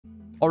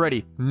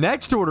Alrighty,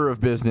 next order of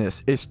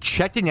business is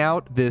checking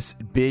out this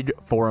big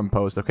forum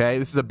post, okay?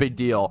 This is a big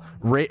deal.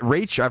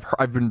 Rach,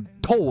 I've been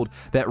told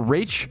that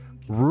Rach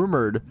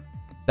rumored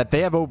that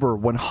they have over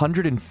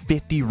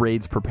 150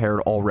 raids prepared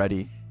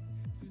already.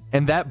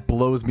 And that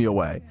blows me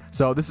away.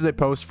 So this is a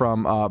post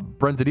from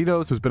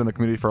Brentaditos, who's been in the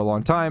community for a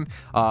long time.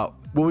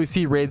 Will we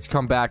see raids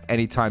come back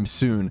anytime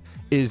soon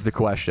is the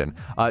question.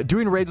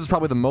 Doing raids is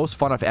probably the most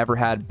fun I've ever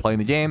had playing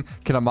the game.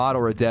 Can a mod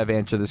or a dev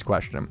answer this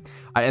question?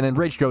 And then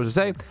Rage goes to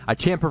say, I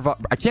can't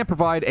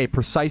provide a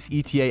precise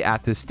ETA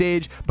at this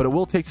stage, but it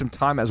will take some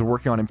time as we're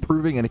working on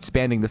improving and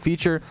expanding the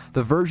feature.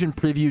 The version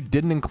preview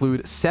didn't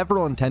include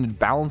several intended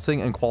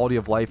balancing and quality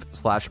of life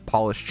 /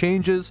 polish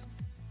changes.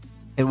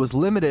 It was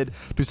limited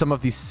to some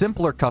of the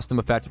simpler custom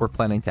effects we're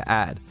planning to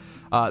add.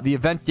 The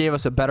event gave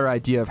us a better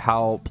idea of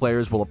how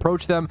players will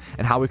approach them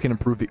and how we can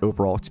improve the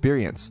overall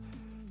experience.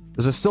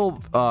 There's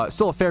still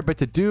a fair bit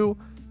to do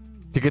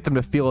to get them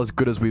to feel as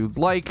good as we would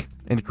like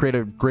and to create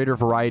a greater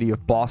variety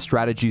of boss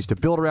strategies to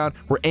build around.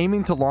 We're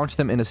aiming to launch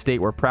them in a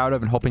state we're proud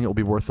of and hoping it will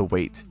be worth the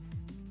wait.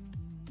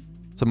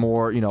 Some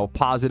more,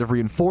 positive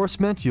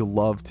reinforcement. You'll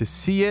love to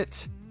see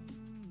it.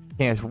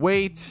 Can't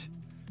wait.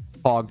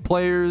 Hog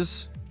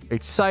players.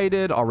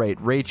 Excited. All right,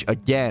 Rach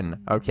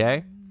again.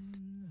 Okay.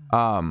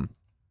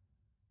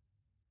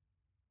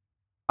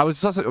 I was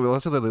just,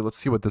 let's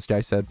see what this guy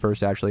said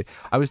first. Actually,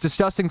 I was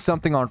discussing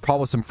something on call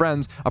with some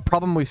friends. A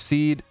problem we've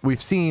seen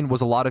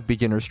was a lot of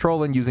beginners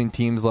trolling using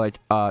teams like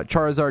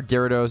Charizard,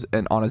 Gyarados,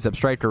 and on a Zep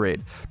Striker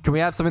raid. Can we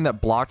have something that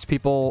blocks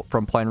people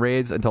from playing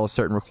raids until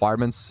certain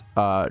requirements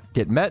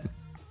get met?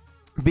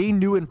 Being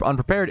new and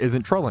unprepared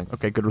isn't trolling.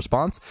 Okay, good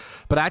response.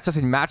 But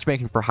accessing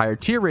matchmaking for higher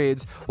tier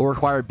raids will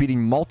require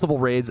beating multiple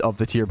raids of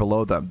the tier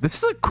below them.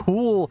 This is a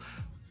cool...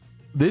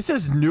 This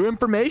is new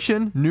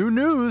information, new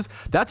news.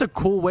 That's a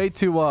cool way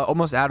to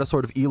almost add a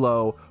sort of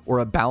elo or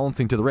a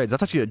balancing to the raids.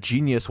 That's actually a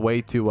genius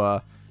way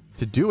to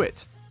do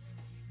it.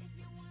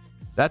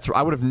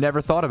 I would have never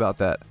thought about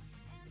that.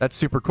 That's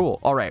super cool.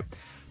 All right.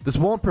 This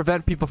won't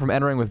prevent people from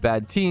entering with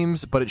bad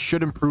teams, but it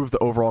should improve the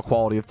overall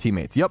quality of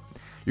teammates. Yep.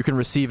 You can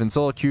receive in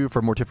solo queue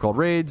for more difficult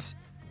raids.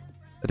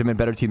 Demand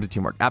better teams and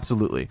teamwork.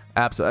 Absolutely.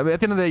 Absolutely. I mean, at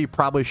the end of the day, you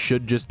probably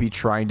should just be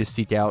trying to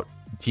seek out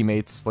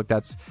teammates. Like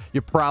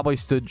you probably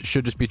should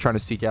just be trying to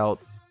seek out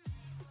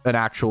an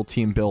actual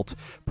team built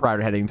prior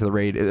to heading to the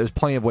raid. There's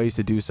plenty of ways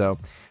to do so.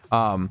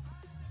 All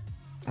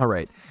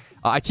right.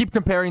 I keep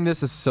comparing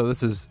this.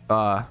 This is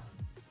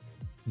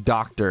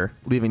Doctor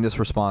leaving this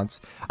response.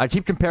 I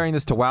keep comparing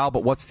this to WoW,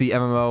 but what's the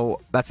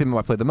MMO? That's the MMO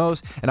I played the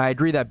most. And I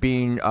agree that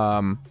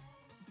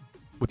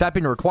with that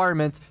being a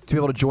requirement to be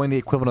able to join the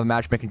equivalent of the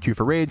matchmaking queue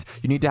for raids,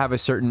 you need to have a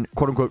certain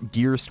quote-unquote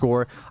gear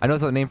score. I know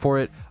that's the name for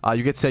it.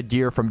 You get said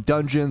gear from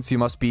dungeons, so you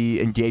must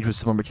be engaged with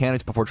similar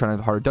mechanics before trying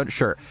the harder dungeon.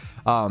 Sure.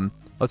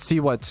 Let's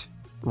see what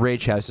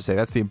Rage has to say.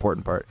 That's the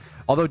important part.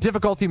 Although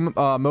difficulty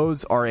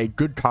modes are a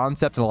good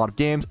concept in a lot of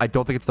games, I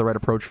don't think it's the right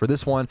approach for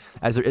this one,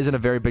 as there isn't a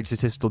very big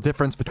statistical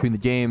difference between the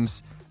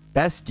game's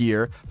best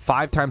gear,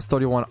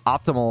 5x31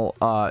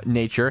 optimal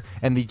nature,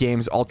 and the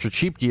game's ultra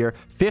cheap gear,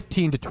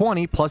 15 to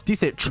 20 plus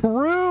decent.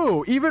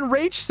 True! Even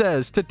Rach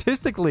says,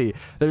 statistically,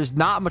 there's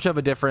not much of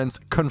a difference.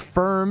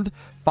 Confirmed,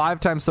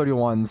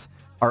 5x31s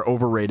are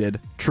overrated.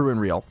 True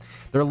and real.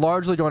 They're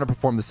largely going to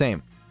perform the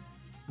same.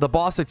 The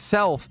boss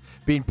itself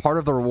being part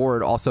of the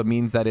reward also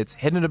means that its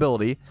hidden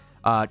ability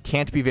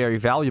can't be very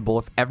valuable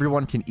if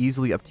everyone can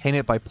easily obtain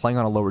it by playing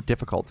on a lower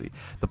difficulty.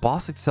 The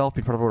boss itself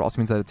being part of the reward also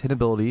means that its hidden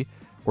ability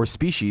or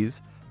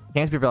species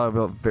can't be very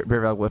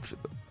valuable if...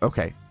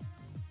 Okay.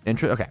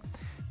 Okay.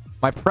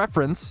 My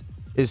preference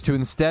is to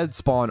instead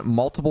spawn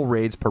multiple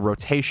raids per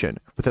rotation,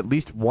 with at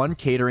least one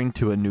catering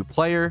to a new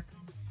player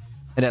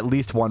and at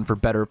least one for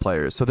better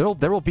players. So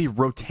there will be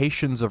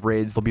rotations of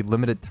raids. They'll be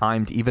limited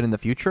timed even in the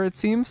future, it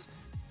seems.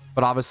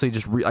 But obviously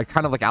just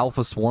kind of like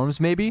alpha swarms,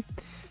 maybe.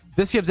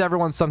 This gives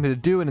everyone something to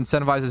do and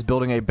incentivizes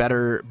building a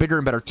bigger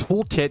and better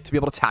toolkit to be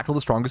able to tackle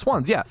the strongest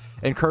ones. Yeah,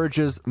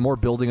 encourages more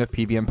building of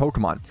PvM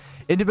Pokemon.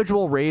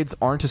 Individual raids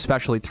aren't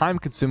especially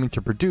time-consuming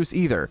to produce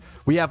either.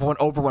 We have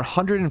over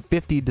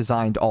 150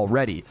 designed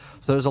already,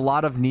 so there's a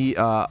lot of need.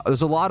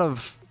 There's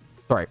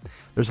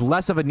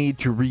less of a need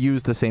to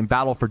reuse the same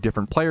battle for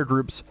different player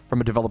groups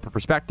from a developer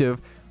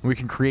perspective, and we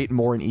can create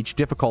more in each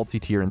difficulty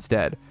tier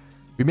instead.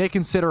 We may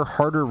consider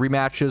harder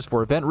rematches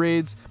for event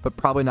raids, but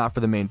probably not for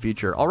the main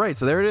feature. All right,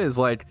 so there it is.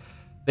 Like,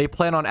 they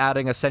plan on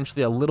adding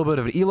essentially a little bit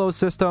of an elo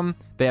system.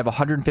 They have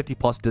 150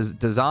 plus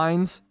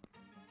designs,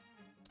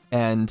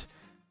 and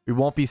we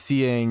won't be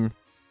seeing,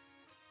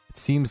 it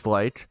seems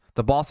like,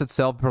 the boss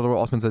itself,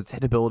 also means that its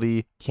hit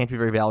ability can't be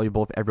very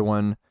valuable if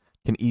everyone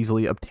can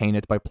easily obtain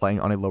it by playing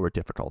on a lower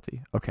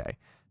difficulty. Okay,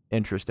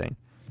 interesting.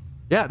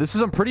 Yeah, this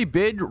is some pretty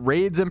big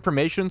raids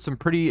information, some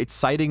pretty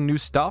exciting new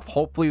stuff.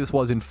 Hopefully this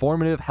was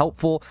informative,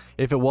 helpful.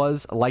 If it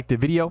was, like the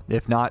video.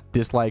 If not,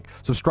 dislike.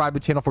 Subscribe to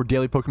the channel for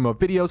daily PokeMMO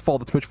videos. Follow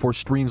the Twitch for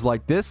streams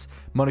like this.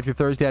 Monday through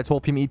Thursday at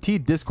 12 p.m.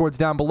 ET. Discord's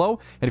down below.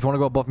 And if you want to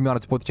go above and beyond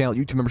and support the channel,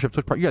 YouTube membership,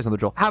 Twitch, you guys know the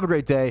drill. Have a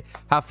great day.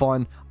 Have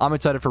fun. I'm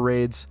excited for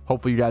raids.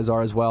 Hopefully you guys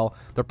are as well.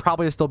 They're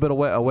probably still a bit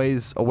a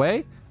ways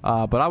away.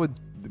 But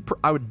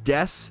I would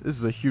guess, this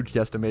is a huge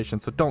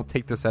guesstimation, so don't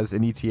take this as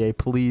an ETA,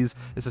 please.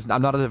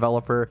 I'm not a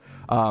developer,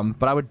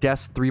 but I would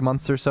guess 3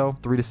 months or so,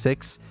 3 to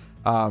 6.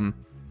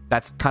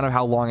 That's kind of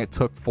how long it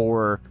took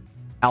for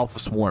Alpha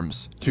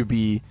Swarms to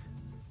be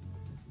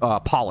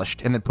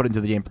polished and then put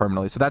into the game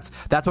permanently. So that's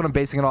what I'm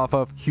basing it off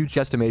of. Huge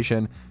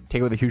guesstimation. Take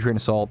it with a huge grain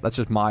of salt. That's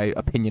just my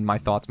opinion, my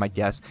thoughts, my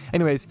guess.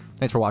 Anyways,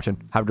 thanks for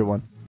watching. Have a good one.